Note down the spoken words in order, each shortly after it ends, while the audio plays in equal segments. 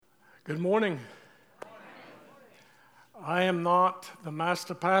Good morning. I am not the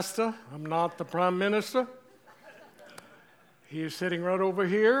master pastor. I'm not the prime minister. He is sitting right over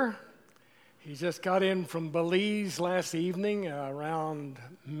here. He just got in from Belize last evening around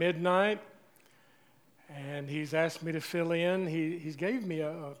midnight, and he's asked me to fill in. He's gave me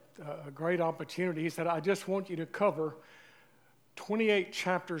a great opportunity. He said, I just want you to cover 28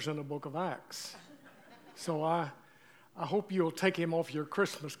 chapters in the book of Acts. So I hope you'll take him off your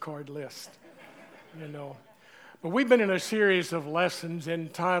Christmas card list, But we've been in a series of lessons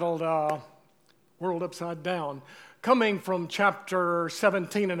entitled World Upside Down, coming from chapter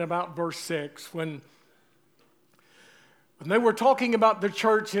 17 and about verse 6, when they were talking about the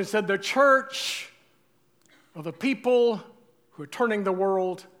church and said the church are the people who are turning the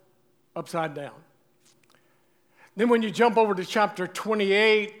world upside down. Then when you jump over to chapter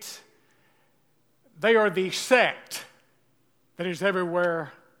 28, they are the sect that is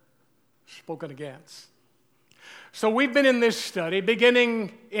everywhere spoken against. So we've been in this study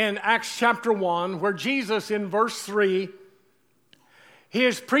beginning in Acts chapter 1, where Jesus in verse 3, he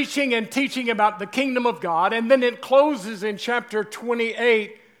is preaching and teaching about the kingdom of God, and then it closes in chapter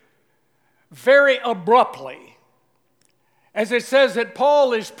 28 very abruptly, as it says that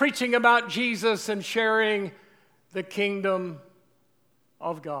Paul is preaching about Jesus and sharing the kingdom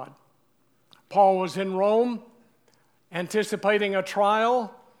of God. Paul was in Rome, anticipating a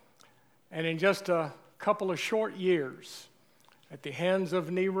trial, and in just a couple of short years, at the hands of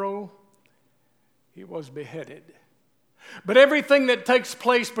Nero, he was beheaded. But everything that takes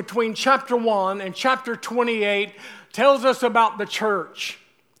place between chapter 1 and chapter 28 tells us about the church.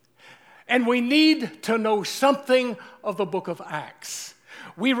 And we need to know something of the book of Acts.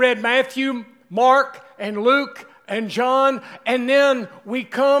 We read Matthew, Mark, and Luke, and John, and then we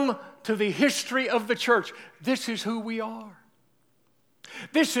come to the history of the church. This is who we are.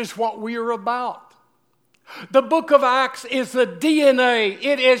 This is what we are about. The book of Acts is the DNA.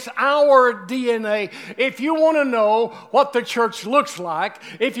 It is our DNA. If you want to know what the church looks like,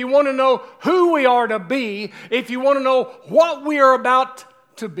 if you want to know who we are to be, if you want to know what we are about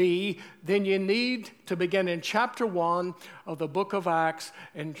to be, then you need to begin in chapter 1 of the book of Acts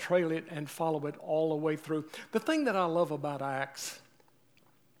and trail it and follow it all the way through. The thing that I love about Acts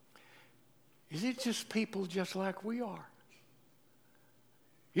is it's just people just like we are.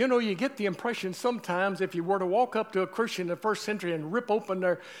 You get the impression sometimes if you were to walk up to a Christian in the first century and rip open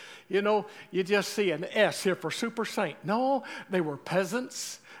their, you just see an S here for super saint. No, they were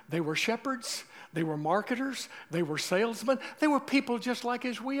peasants, they were shepherds, they were marketers, they were salesmen, they were people just like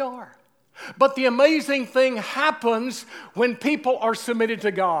as we are. But the amazing thing happens when people are submitted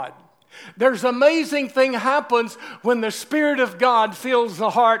to God. There's amazing thing happens when the Spirit of God fills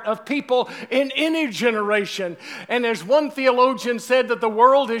the heart of people in any generation. And as one theologian said, that the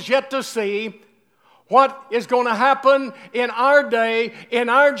world is yet to see what is going to happen in our day, in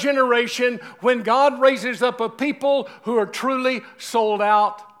our generation, when God raises up a people who are truly sold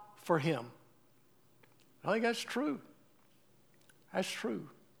out for Him. I think that's true. That's true.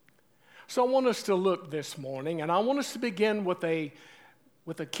 So I want us to look this morning, and I want us to begin with a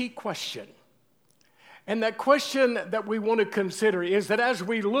key question. And that question that we want to consider is that as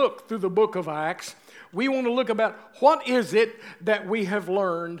we look through the book of Acts, we want to look about what is it that we have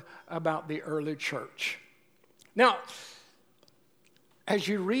learned about the early church. Now, as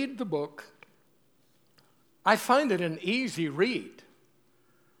you read the book, I find it an easy read,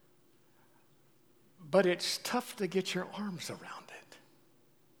 but it's tough to get your arms around it.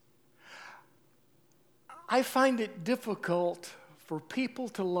 I find it difficult for people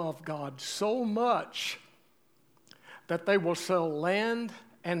to love God so much that they will sell land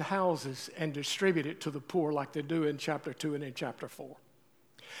and houses and distribute it to the poor like they do in chapter 2 and in chapter 4.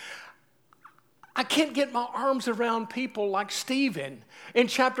 I can't get my arms around people like Stephen in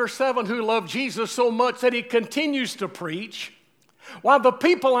chapter 7 who loved Jesus so much that he continues to preach while the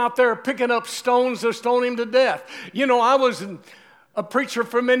people out there are picking up stones to stone him to death. I was a preacher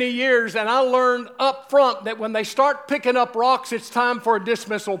for many years, and I learned up front that when they start picking up rocks, it's time for a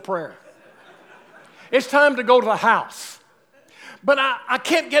dismissal prayer. It's time to go to the house. But I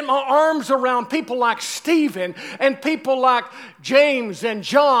can't get my arms around people like Stephen and people like James and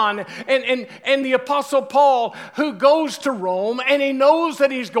John and the Apostle Paul, who goes to Rome and he knows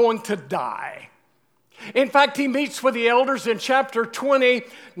that he's going to die. In fact, he meets with the elders in chapter 20,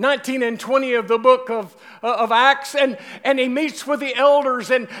 19 and 20 of the book of Acts, and he meets with the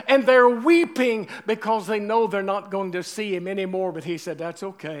elders, and they're weeping because they know they're not going to see him anymore. But he said, that's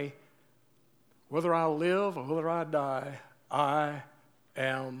okay. Whether I live or whether I die, I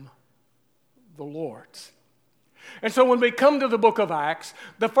am the Lord's. And so when we come to the book of Acts,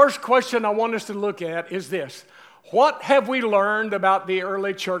 the first question I want us to look at is this. What have we learned about the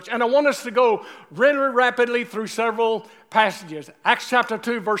early church? And I want us to go really rapidly through several passages. Acts chapter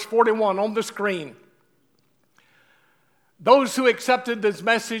 2, verse 41 on the screen. Those who accepted this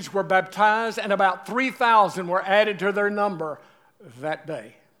message were baptized, and about 3,000 were added to their number that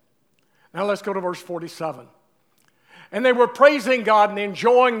day. Now let's go to verse 47. And they were praising God and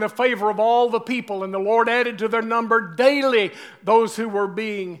enjoying the favor of all the people, and the Lord added to their number daily those who were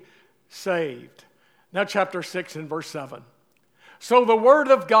being saved. Now chapter 6 and verse 7. So the word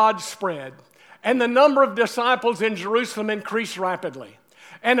of God spread, and the number of disciples in Jerusalem increased rapidly,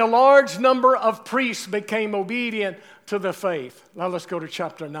 and a large number of priests became obedient to the faith. Now let's go to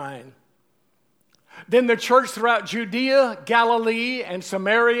chapter 9. Then the church throughout Judea, Galilee, and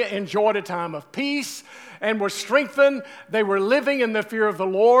Samaria enjoyed a time of peace and were strengthened. They were living in the fear of the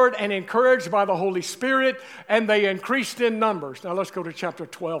Lord and encouraged by the Holy Spirit, and they increased in numbers. Now let's go to chapter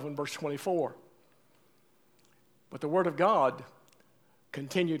 12 and verse 24. But the word of God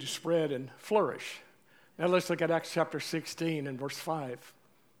continued to spread and flourish. Now let's look at Acts chapter 16 and verse 5.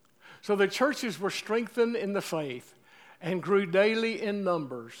 So the churches were strengthened in the faith and grew daily in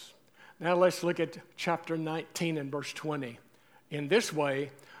numbers. Now let's look at chapter 19 and verse 20. In this way,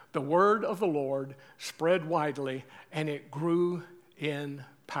 the word of the Lord spread widely, and it grew in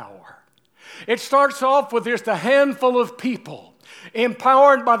power. It starts off with just a handful of people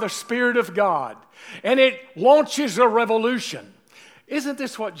empowered by the Spirit of God, and it launches a revolution. Isn't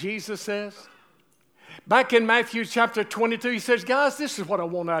this what Jesus says? Back in Matthew chapter 22, he says, guys, this is what I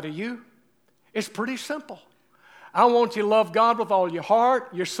want out of you. It's pretty simple. I want you to love God with all your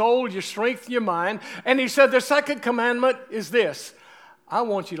heart, your soul, your strength, your mind. And he said the second commandment is this. I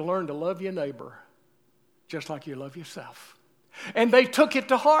want you to learn to love your neighbor just like you love yourself. And they took it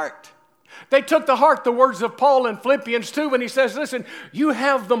to heart. They took to heart the words of Paul in Philippians 2 when he says, listen, you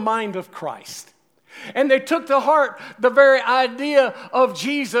have the mind of Christ. And they took to heart the very idea of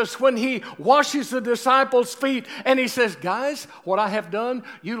Jesus when he washes the disciples' feet and he says, guys, what I have done,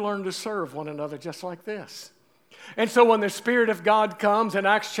 you learn to serve one another just like this. And so when the Spirit of God comes in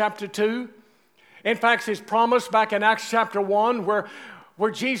Acts chapter 2, in fact, his promise back in Acts chapter 1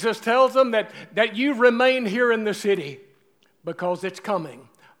 where Jesus tells them that you remain here in the city because it's coming.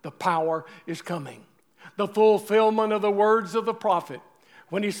 The power is coming. The fulfillment of the words of the prophet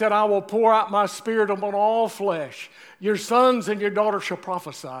when he said, I will pour out my Spirit upon all flesh. Your sons and your daughters shall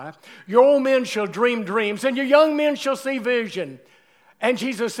prophesy. Your old men shall dream dreams, and your young men shall see vision. And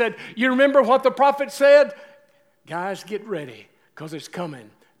Jesus said, you remember what the prophet said? Guys, get ready, because it's coming.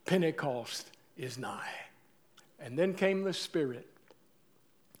 Pentecost is nigh. And then came the Spirit,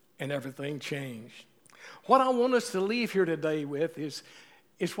 and everything changed. What I want us to leave here today with is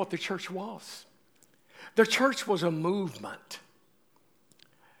what the church was. The church was a movement.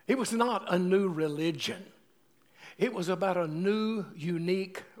 It was not a new religion. It was about a new,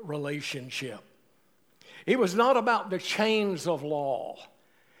 unique relationship. It was not about the chains of law.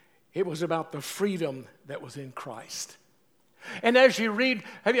 It was about the freedom that was in Christ. And as you read,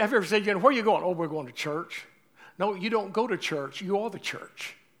 have you ever said, where are you going? Oh, we're going to church. No, you don't go to church. You are the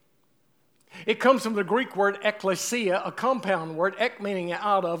church. It comes from the Greek word ekklesia, a compound word, ek meaning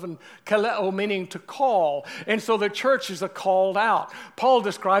out of, and kaleo meaning to call. And so the church is a called out. Paul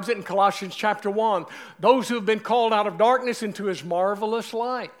describes it in Colossians chapter 1. Those who have been called out of darkness into his marvelous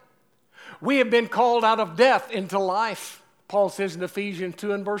light. We have been called out of death into life, Paul says in Ephesians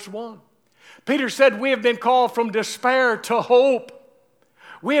 2 and verse 1. Peter said we have been called from despair to hope.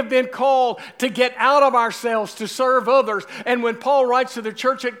 We have been called to get out of ourselves, to serve others. And when Paul writes to the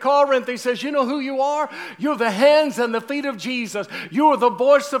church at Corinth, he says, you know who you are? You're the hands and the feet of Jesus. You are the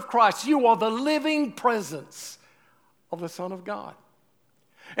voice of Christ. You are the living presence of the Son of God.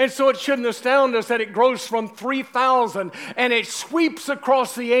 And so it shouldn't astound us that it grows from 3,000 and it sweeps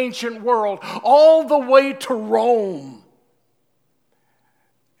across the ancient world all the way to Rome.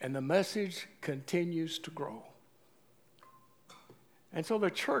 And the message continues to grow. And so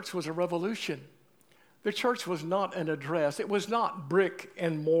the church was a revolution. The church was not an address. It was not brick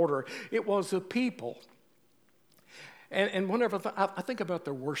and mortar. It was a people. And whenever I think about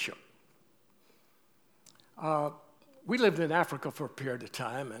their worship, we lived in Africa for a period of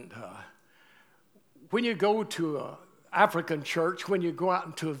time, and when you go to an African church, when you go out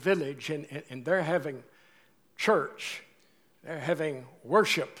into a village and they're having church, they're having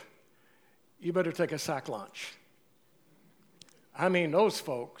worship, you better take a sack lunch. I mean, those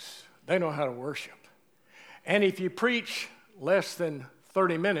folks, they know how to worship. And if you preach less than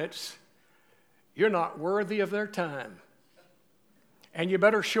 30 minutes, you're not worthy of their time. And you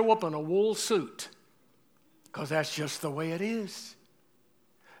better show up in a wool suit. because that's just the way it is.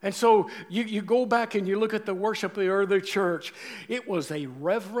 And so you go back and you look at the worship of the early church. It was a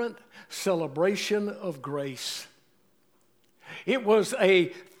reverent celebration of grace. It was a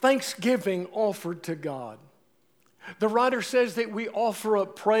thanksgiving offered to God. The writer says that we offer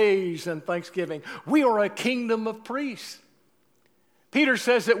up praise and thanksgiving. We are a kingdom of priests. Peter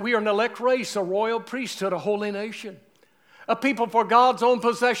says that we are an elect race, a royal priesthood, a holy nation, a people for God's own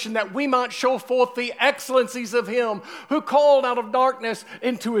possession, that we might show forth the excellencies of Him who called out of darkness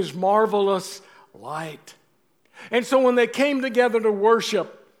into His marvelous light. And so when they came together to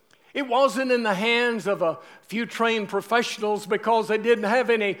worship, it wasn't in the hands of a few trained professionals, because they didn't have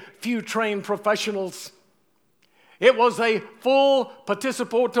any few trained professionals. It was a full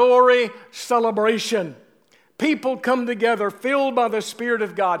participatory celebration. People come together filled by the Spirit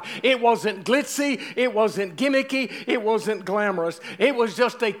of God. It wasn't glitzy, it wasn't gimmicky, it wasn't glamorous. It was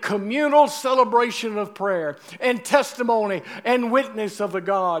just a communal celebration of prayer and testimony and witness of the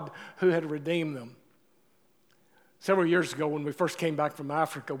God who had redeemed them. Several years ago, when we first came back from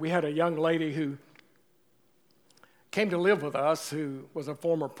Africa, we had a young lady who came to live with us who was a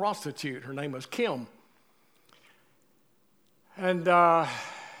former prostitute. Her name was Kim. And I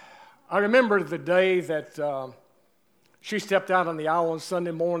remember the day that she stepped out on the aisle on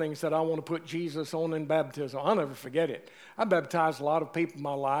Sunday morning and said, I want to put Jesus on in baptism. I'll never forget it. I baptized a lot of people in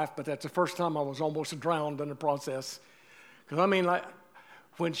my life, but that's the first time I was almost drowned in the process. Because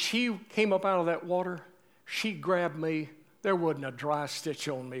when she came up out of that water, she grabbed me. There wasn't a dry stitch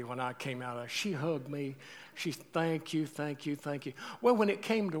on me when I came out of there. She hugged me. She said, thank you, thank you, thank you. Well, when it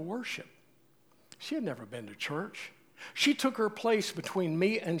came to worship, she had never been to church. She took her place between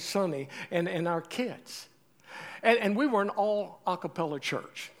me and Sonny and our kids. And we were an all a cappella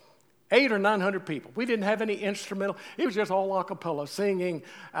church, 800 or 900 people. We didn't have any instrumental. It was just all a cappella, singing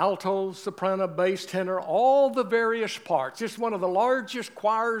alto, soprano, bass, tenor, all the various parts. Just one of the largest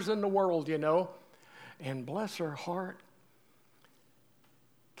choirs in the world, you know. And bless her heart,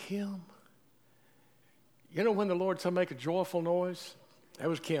 Kim. You know when the Lord said make a joyful noise? That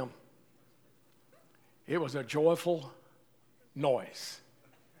was Kim. It was a joyful noise.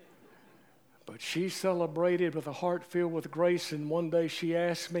 But she celebrated with a heart filled with grace, and one day she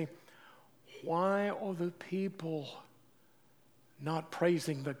asked me, why are the people not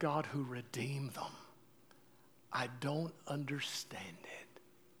praising the God who redeemed them? I don't understand it.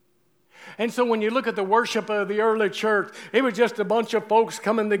 And so when you look at the worship of the early church, it was just a bunch of folks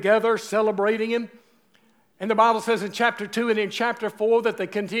coming together, celebrating Him. And the Bible says in chapter 2 and in chapter 4 that they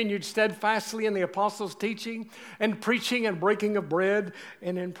continued steadfastly in the apostles' teaching and preaching and breaking of bread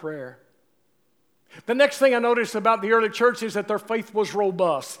and in prayer. The next thing I noticed about the early church is that their faith was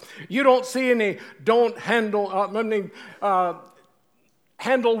robust. You don't see any handle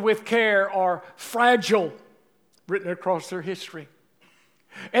with care or fragile written across their history.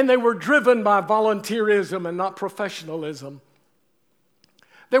 And they were driven by volunteerism and not professionalism.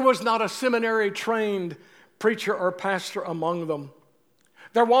 There was not a seminary-trained preacher or pastor among them.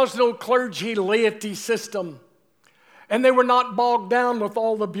 There was no clergy laity system. And they were not bogged down with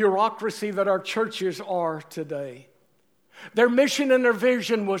all the bureaucracy that our churches are today. Their mission and their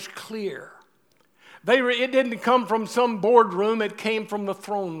vision was clear. It didn't come from some boardroom, it came from the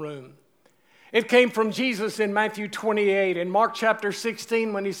throne room. It came from Jesus in Matthew 28 and Mark chapter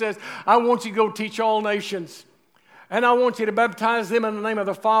 16 when He says, I want you to go teach all nations. And I want you to baptize them in the name of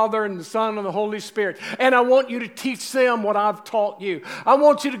the Father and the Son and the Holy Spirit. And I want you to teach them what I've taught you. I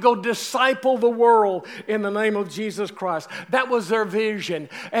want you to go disciple the world in the name of Jesus Christ. That was their vision.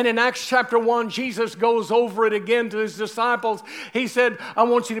 And in Acts chapter 1, Jesus goes over it again to His disciples. He said, I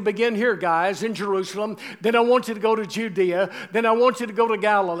want you to begin here, guys, in Jerusalem. Then I want you to go to Judea. Then I want you to go to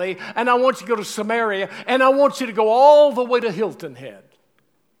Galilee. And I want you to go to Samaria. And I want you to go all the way to Hilton Head.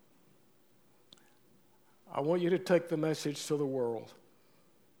 I want you to take the message to the world.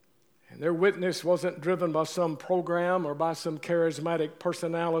 And their witness wasn't driven by some program or by some charismatic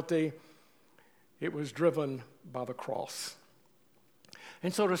personality. It was driven by the cross.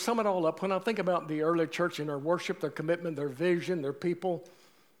 And so to sum it all up, when I think about the early church and their worship, their commitment, their vision, their people,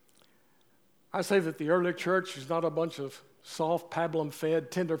 I say that the early church is not a bunch of soft, pablum-fed,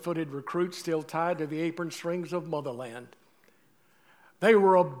 tender-footed recruits still tied to the apron strings of motherland. They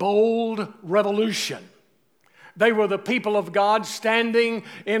were a bold revolution. They were the people of God standing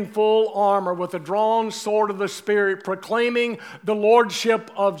in full armor with the drawn sword of the Spirit, proclaiming the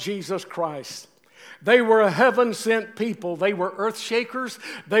lordship of Jesus Christ. They were a heaven-sent people. They were earth shakers.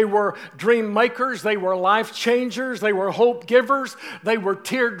 They were dream makers. They were life changers. They were hope givers. They were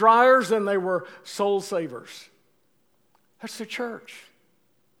tear dryers, and they were soul savers. That's the church.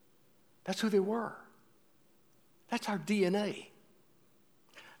 That's who they were. That's our DNA.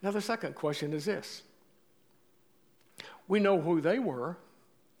 Now, the second question is this. We know who they were.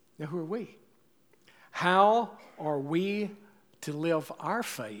 Now, who are we? How are we to live our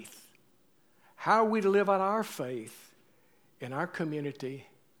faith? How are we to live out our faith in our community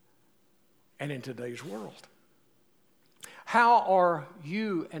and in today's world? How are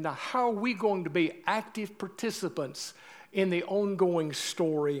you and how are we going to be active participants in the ongoing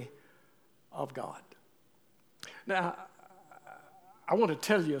story of God? Now, I want to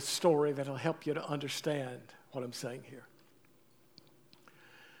tell you a story that will help you to understand what I'm saying here.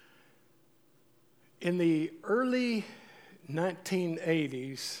 In the early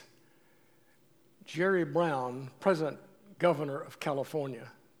 1980s, Jerry Brown, President Governor of California,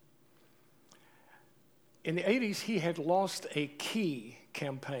 in the 80s, he had lost a key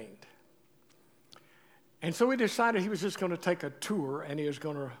campaign. And so he decided he was just going to take a tour and he was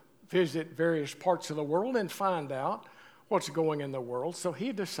going to visit various parts of the world and find out what's going in the world. So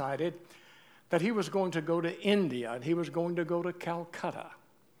he decided that he was going to go to India and he was going to go to Calcutta.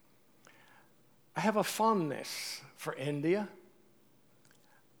 I have a fondness for India.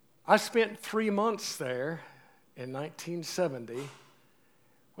 I spent 3 months there in 1970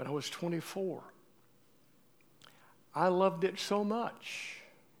 when I was 24. I loved it so much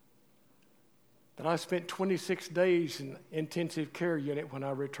that I spent 26 days in intensive care unit when I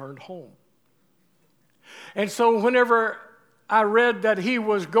returned home. And so whenever I read that he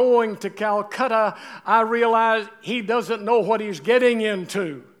was going to Calcutta, I realized he doesn't know what he's getting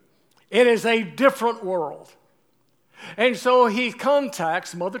into. It is a different world. And so he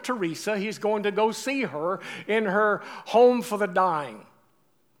contacts Mother Teresa. He's going to go see her in her home for the dying.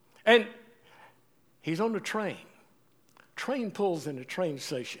 And he's on the train. Train pulls in the train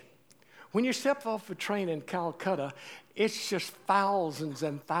station. When you step off the train in Calcutta, it's just thousands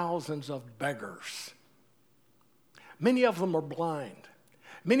and thousands of beggars. Many of them are blind.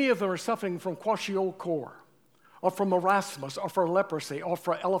 Many of them are suffering from kwashiorkor, or from marasmus, or from leprosy, or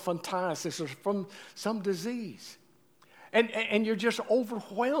from elephantiasis, or from some disease. And you're just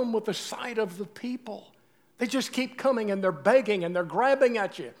overwhelmed with the sight of the people. They just keep coming and they're begging and they're grabbing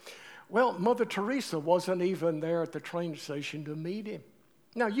at you. Well, Mother Teresa wasn't even there at the train station to meet him.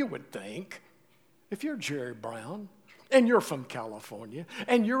 Now, you would think, if you're Jerry Brown, and you're from California,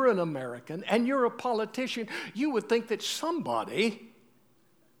 and you're an American, and you're a politician, you would think that somebody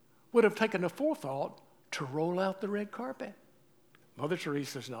would have taken the forethought to roll out the red carpet. Mother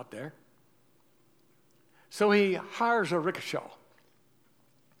Teresa's not there. So he hires a rickshaw.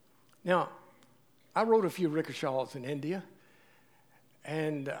 Now, I rode a few rickshaws in India,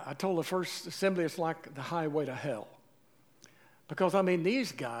 and I told the first assembly it's like the highway to hell. Because, I mean,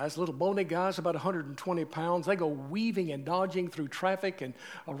 these guys, little bony guys, about 120 pounds, they go weaving and dodging through traffic and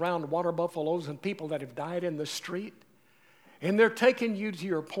around water buffaloes and people that have died in the street. And they're taking you to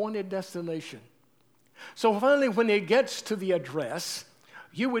your appointed destination. So finally, when he gets to the address,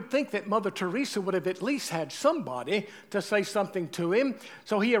 you would think that Mother Teresa would have at least had somebody to say something to him.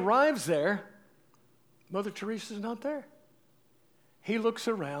 So he arrives there. Mother Teresa's not there. He looks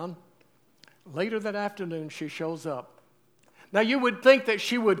around. Later that afternoon, she shows up. Now, you would think that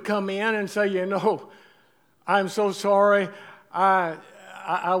she would come in and say, you know, I'm so sorry. I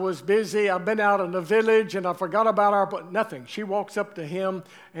was busy. I've been out in the village and I forgot about our, but nothing. She walks up to him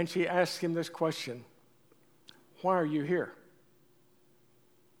and she asks him this question. Why are you here?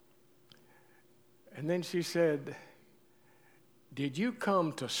 And then she said, did you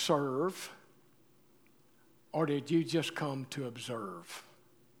come to serve or did you just come to observe?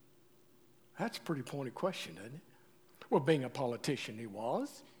 That's a pretty pointed question, isn't it? Well, being a politician, he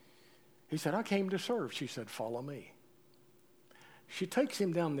was. He said, I came to serve. She said, follow me. She takes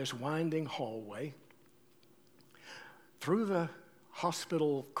him down this winding hallway, through the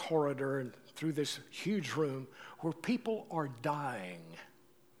hospital corridor and through this huge room where people are dying.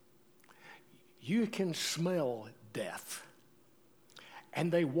 You can smell death.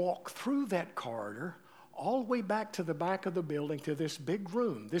 And they walk through that corridor all the way back to the back of the building to this big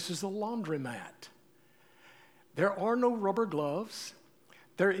room. This is the laundromat. There are no rubber gloves.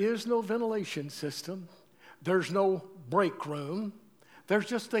 There is no ventilation system. There's no break room. There's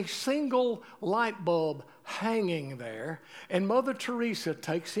just a single light bulb hanging there. And Mother Teresa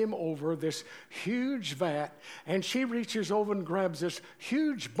takes him over this huge vat, and she reaches over and grabs this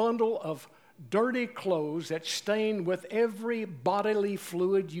huge bundle of dirty clothes that's stained with every bodily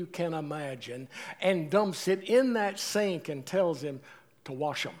fluid you can imagine and dumps it in that sink and tells him to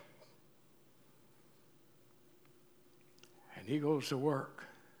wash them. And he goes to work.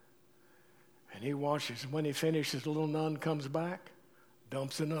 And he washes. When he finishes, the little nun comes back,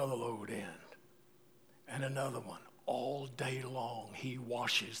 dumps another load in. And another one, all day long, he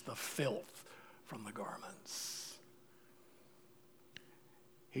washes the filth from the garments.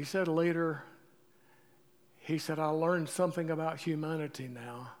 He said later, I learned something about humanity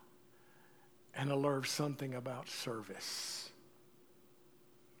now, and I learned something about service.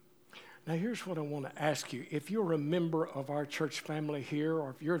 Now, here's what I want to ask you. If you're a member of our church family here, or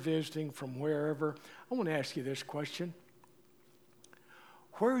if you're visiting from wherever, I want to ask you this question.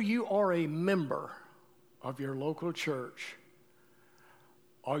 Where you are a member of your local church,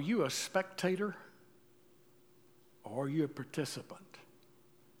 are you a spectator or are you a participant?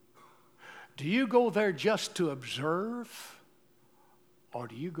 Do you go there just to observe or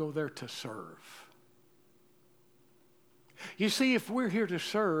do you go there to serve? You see, if we're here to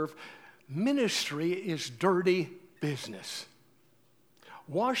serve, ministry is dirty business.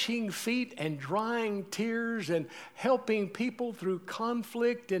 Washing feet and drying tears and helping people through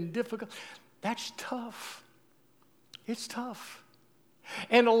conflict and difficulty, that's tough. It's tough.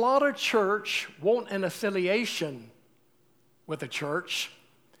 And a lot of church want an affiliation with a church.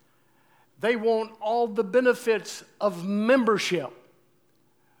 They want all the benefits of membership,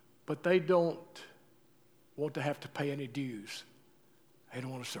 but they don't want to have to pay any dues. They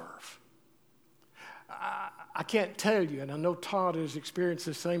don't want to serve. I can't tell you, and I know Todd has experienced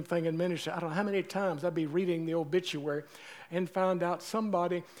the same thing in ministry. I don't know how many times I'd be reading the obituary and found out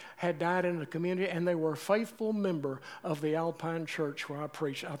somebody had died in the community and they were a faithful member of the Alpine Church where I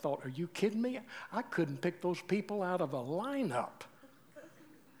preached. I thought, are you kidding me? I couldn't pick those people out of a lineup.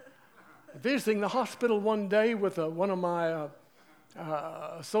 Visiting the hospital one day with one of my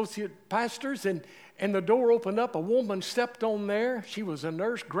associate pastors, and the door opened up. A woman stepped on there. She was a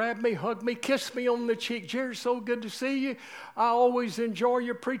nurse, grabbed me, hugged me, kissed me on the cheek. Jerry, so good to see you. I always enjoy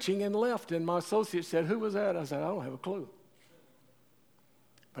your preaching, and left. And my associate said, who was that? I said, I don't have a clue.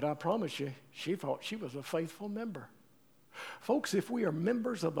 But I promise you, she thought she was a faithful member. Folks, if we are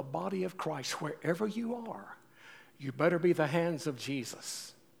members of the body of Christ, wherever you are, you better be the hands of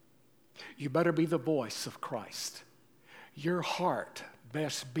Jesus. You better be the voice of Christ. Your heart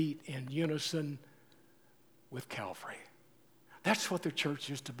best beat in unison with Calvary. That's what the church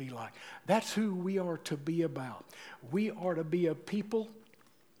is to be like. That's who we are to be about. We are to be a people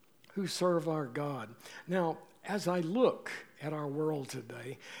who serve our God. Now, as I look at our world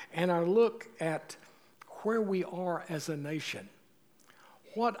today, and I look at where we are as a nation,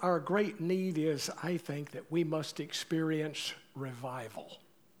 what our great need is, I think, that we must experience revival.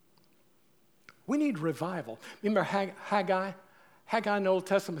 We need revival. Remember Haggai? Haggai in the Old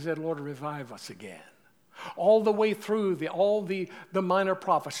Testament said, Lord, revive us again. All the way through all the minor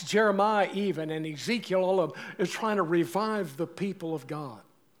prophets, Jeremiah even, and Ezekiel, all of them is trying to revive the people of God.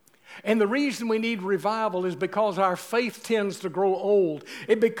 And the reason we need revival is because our faith tends to grow old.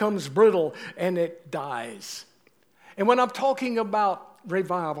 It becomes brittle and it dies. And when I'm talking about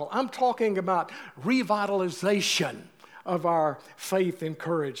revival, I'm talking about revitalization of our faith and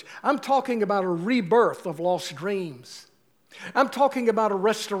courage. I'm talking about a rebirth of lost dreams. I'm talking about a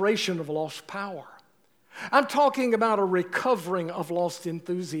restoration of lost power. I'm talking about a recovering of lost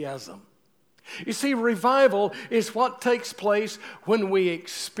enthusiasm. You see, revival is what takes place when we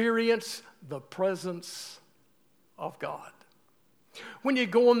experience the presence of God. When you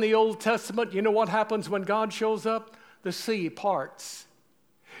go in the Old Testament, you know what happens when God shows up? The sea parts.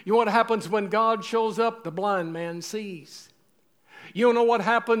 You know what happens when God shows up? The blind man sees. You know what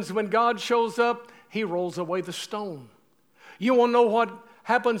happens when God shows up? He rolls away the stone. You want to know what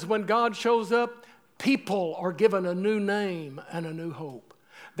happens when God shows up? People are given a new name and a new hope.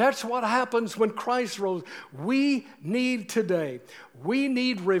 That's what happens when Christ rose. We need today, we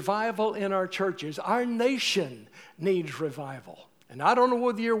need revival in our churches. Our nation needs revival. And I don't know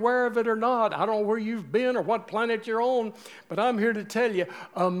whether you're aware of it or not. I don't know where you've been or what planet you're on, but I'm here to tell you,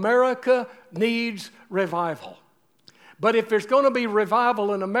 America needs revival. But if there's going to be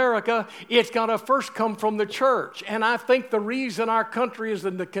revival in America, it's got to first come from the church. And I think the reason our country is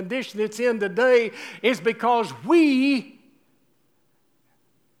in the condition it's in today is because we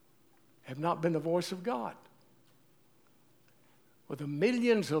have not been the voice of God. With the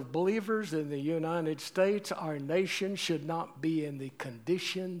millions of believers in the United States, our nation should not be in the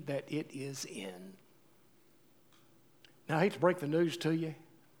condition that it is in. Now, I hate to break the news to you.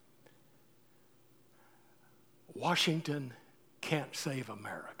 Washington can't save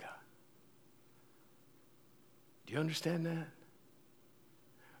America. Do you understand that?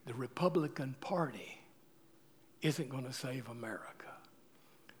 The Republican Party isn't going to save America.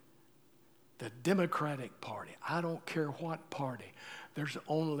 The Democratic Party, I don't care what party, there's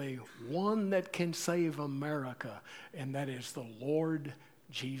only one that can save America, and that is the Lord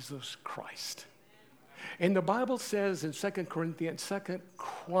Jesus Christ. And the Bible says in 2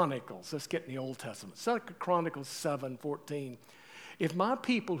 Chronicles, let's get in the Old Testament, 2 Chronicles 7:14. If my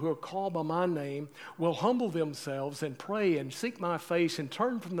people who are called by my name will humble themselves and pray and seek my face and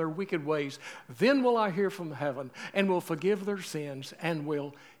turn from their wicked ways, then will I hear from heaven and will forgive their sins and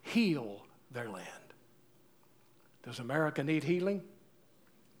will heal their land. Does America need healing?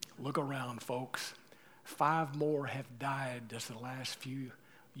 Look around, folks. 5 more have died just the last few.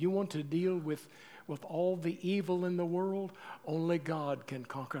 You want to deal with all the evil in the world? Only God can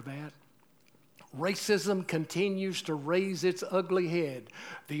conquer that. Racism continues to raise its ugly head.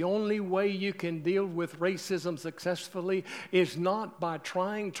 The only way you can deal with racism successfully is not by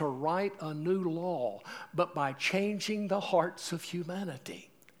trying to write a new law, but by changing the hearts of humanity.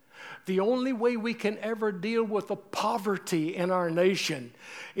 The only way we can ever deal with the poverty in our nation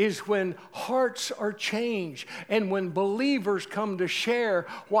is when hearts are changed and when believers come to share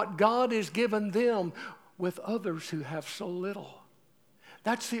what God has given them with others who have so little.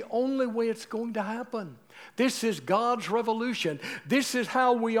 That's the only way it's going to happen. This is God's revolution. This is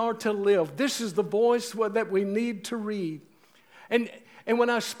how we are to live. This is the voice that we need to read. And when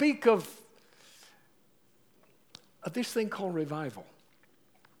I speak of this thing called revival,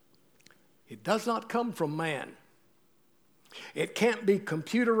 it does not come from man. It can't be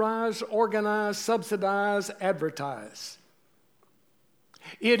computerized, organized, subsidized, advertised.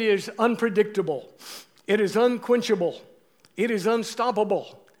 It is unpredictable. It is unquenchable. It is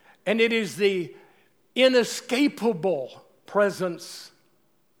unstoppable, and it is the inescapable presence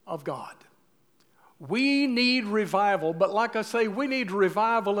of God. We need revival, but like I say, we need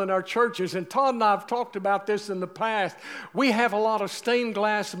revival in our churches, and Todd and I have talked about this in the past. We have a lot of stained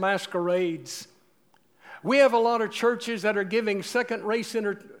glass masquerades. We have a lot of churches that are giving second-rate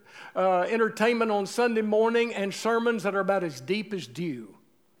entertainment on Sunday morning and sermons that are about as deep as dew.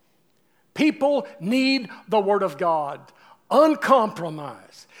 People need the Word of God.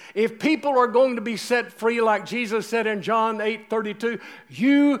 Uncompromised. If people are going to be set free, like Jesus said in John 8:32,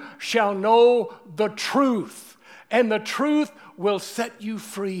 you shall know the truth, and the truth will set you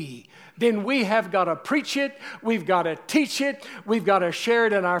free. Then we have got to preach it, we've got to teach it, we've got to share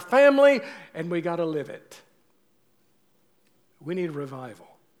it in our family, and we got to live it. We need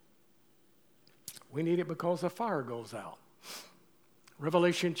revival. We need it because the fire goes out.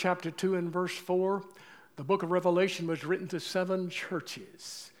 Revelation chapter 2 and verse 4. The book of Revelation was written to 7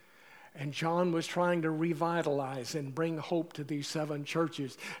 churches, and John was trying to revitalize and bring hope to these 7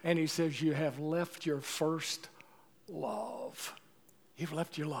 churches. And he says, you have left your first love. You've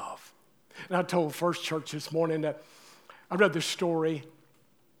left your love. And I told First Church this morning that I read this story,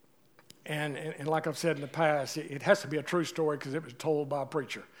 and like I've said in the past, it has to be a true story because it was told by a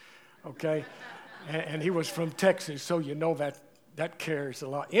preacher, okay? and he was from Texas, so you know that carries a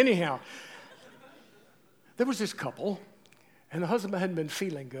lot. Anyhow, there was this couple, and the husband hadn't been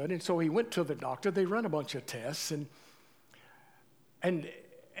feeling good, and so he went to the doctor. They ran a bunch of tests, and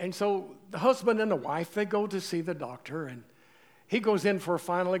so the husband and the wife, they go to see the doctor, and he goes in for a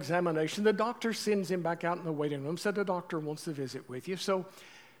final examination. The doctor sends him back out in the waiting room, said the doctor wants to visit with you. So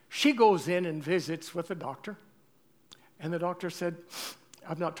she goes in and visits with the doctor, and the doctor said,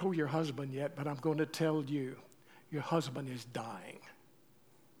 I've not told your husband yet, but I'm going to tell you, your husband is dying.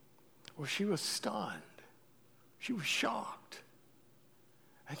 Well, she was stunned. She was shocked.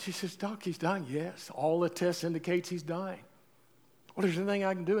 And she says, Doc, he's dying. Yes, all the tests indicates he's dying. Well, there's anything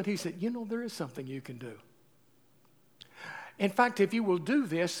I can do? And he said, there is something you can do. In fact, if you will do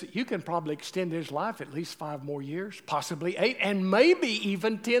this, you can probably extend his life at least 5 more years, possibly 8, and maybe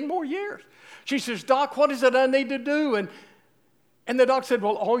even 10 more years. She says, Doc, what is it I need to do? And the doc said,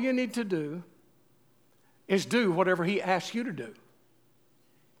 well, all you need to do is do whatever he asks you to do.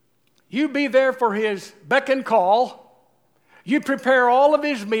 You be there for his beck and call. You prepare all of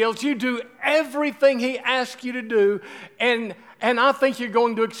his meals. You do everything he asks you to do. And I think you're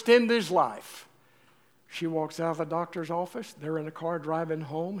going to extend his life. She walks out of the doctor's office. They're in the car driving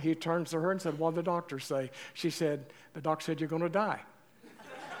home. He turns to her and said, what did the doctor say? She said, the doctor said, you're going to die.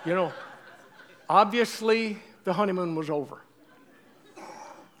 Obviously, the honeymoon was over.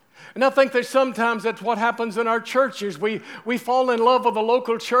 And I think that sometimes that's what happens in our churches. We fall in love with the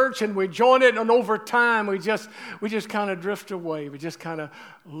local church and we join it, and over time we just kind of drift away. We just kind of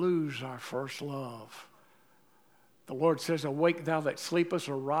lose our first love. The Lord says, awake thou that sleepest,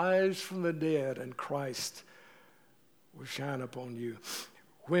 arise from the dead, and Christ will shine upon you.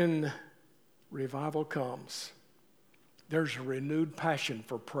 When revival comes, there's a renewed passion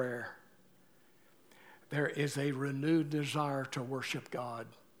for prayer. There is a renewed desire to worship God.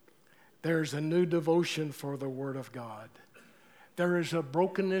 There's a new devotion for the Word of God. There is a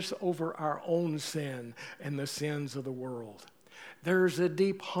brokenness over our own sin and the sins of the world. There is a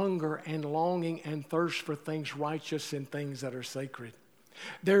deep hunger and longing and thirst for things righteous and things that are sacred.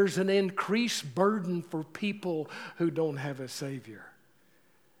 There's an increased burden for people who don't have a Savior.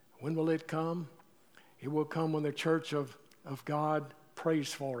 When will it come? It will come when the church of God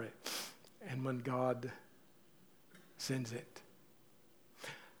prays for it and when God sends it.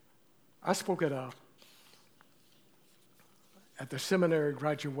 I spoke at the seminary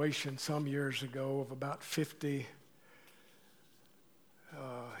graduation some years ago of about 50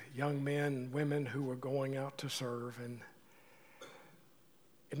 young men and women who were going out to serve. And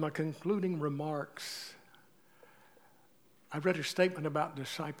in my concluding remarks, I read a statement about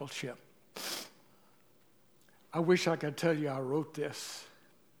discipleship. I wish I could tell you I wrote this,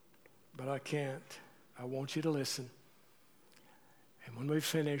 but I can't. I want you to listen. And when we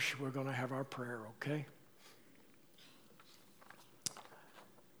finish, we're going to have our prayer, okay?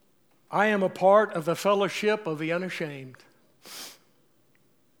 I am a part of the fellowship of the unashamed.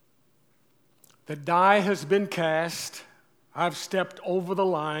 The die has been cast. I've stepped over the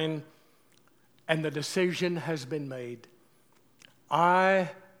line, and the decision has been made.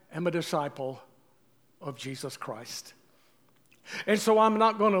 I am a disciple of Jesus Christ. And so I'm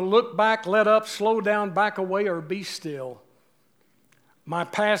not going to look back, let up, slow down, back away, or be still. My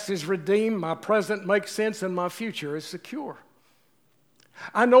past is redeemed, my present makes sense, and my future is secure.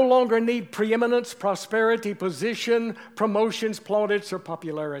 I no longer need preeminence, prosperity, position, promotions, plaudits, or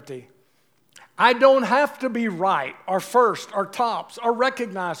popularity. I don't have to be right, or first, or tops, or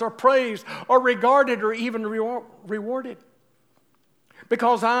recognized, or praised, or regarded, or even rewarded.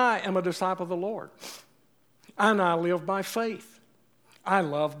 Because I am a disciple of the Lord. And I live by faith. I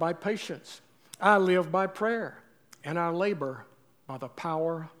love by patience. I live by prayer. And I labor by the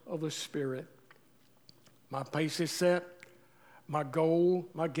power of the Spirit. My pace is set.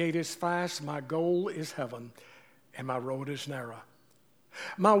 My gate is fast. My goal is heaven. And my road is narrow.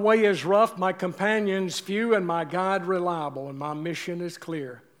 My way is rough. My companions few. And my guide reliable. And my mission is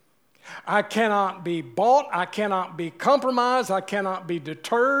clear. I cannot be bought, I cannot be compromised, I cannot be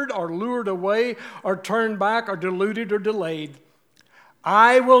deterred or lured away or turned back or deluded or delayed.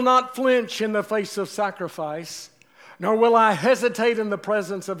 I will not flinch in the face of sacrifice, nor will I hesitate in the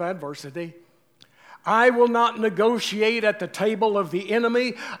presence of adversity. I will not negotiate at the table of the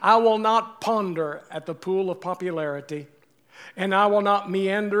enemy. I will not ponder at the pool of popularity, and I will not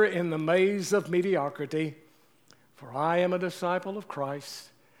meander in the maze of mediocrity, for I am a disciple of Christ.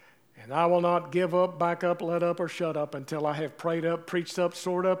 And I will not give up, back up, let up, or shut up until I have prayed up, preached up,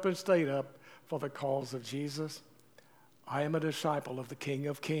 soared up, and stayed up for the cause of Jesus. I am a disciple of the King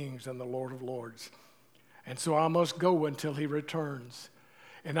of Kings and the Lord of Lords. And so I must go until he returns.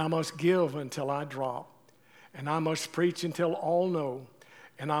 And I must give until I drop. And I must preach until all know.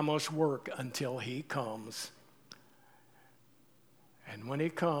 And I must work until he comes. And when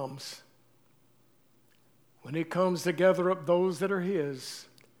he comes to gather up those that are his,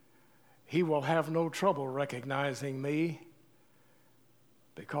 he will have no trouble recognizing me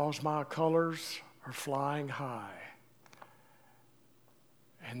because my colors are flying high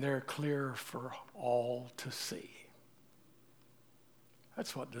and they're clear for all to see.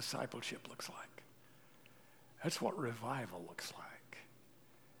 That's what discipleship looks like. That's what revival looks like.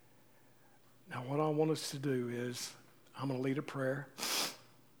 Now, what I want us to do is I'm going to lead a prayer.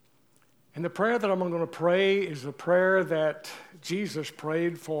 And the prayer that I'm going to pray is a prayer that Jesus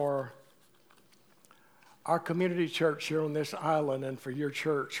prayed for our community church here on this island and for your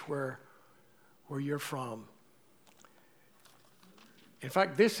church where you're from. In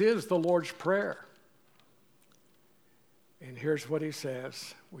fact, this is the Lord's Prayer. And here's what he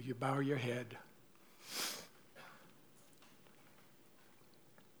says. Will you bow your head?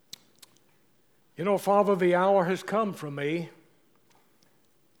 You know, Father, the hour has come for me.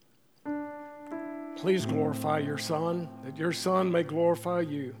 Please glorify your Son, that your Son may glorify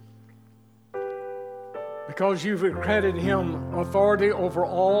you. Because you've accredited him authority over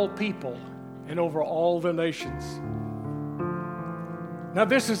all people and over all the nations. Now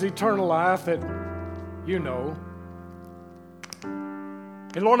this is eternal life that you know.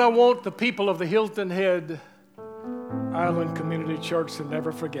 And Lord, I want the people of the Hilton Head Island Community Church to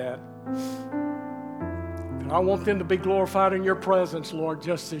never forget. And I want them to be glorified in your presence, Lord,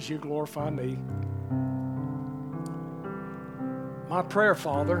 just as you glorify me. My prayer,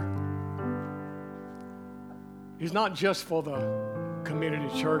 Father, is not just for the community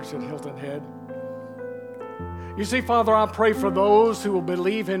church at Hilton Head. You see, Father, I pray for those who will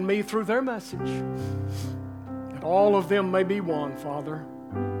believe in me through their message. That all of them may be one, Father,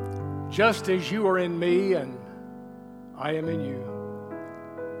 just as you are in me and I am in you.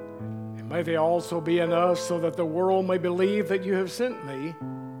 may they also be in us, so that the world may believe that you have sent me.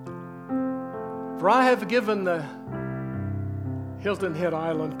 For I have given the Hilton Head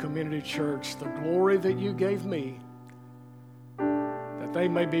Island Community Church the glory that you gave me, that they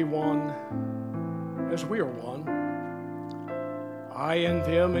may be one as we are one, I and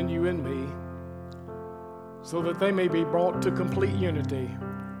them and you and me, so that they may be brought to complete unity.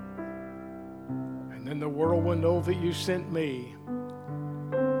 And then the world will know that you sent me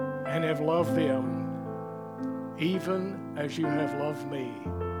and have loved them, even as you have loved me.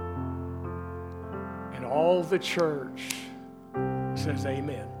 And all the church says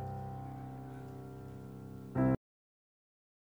amen.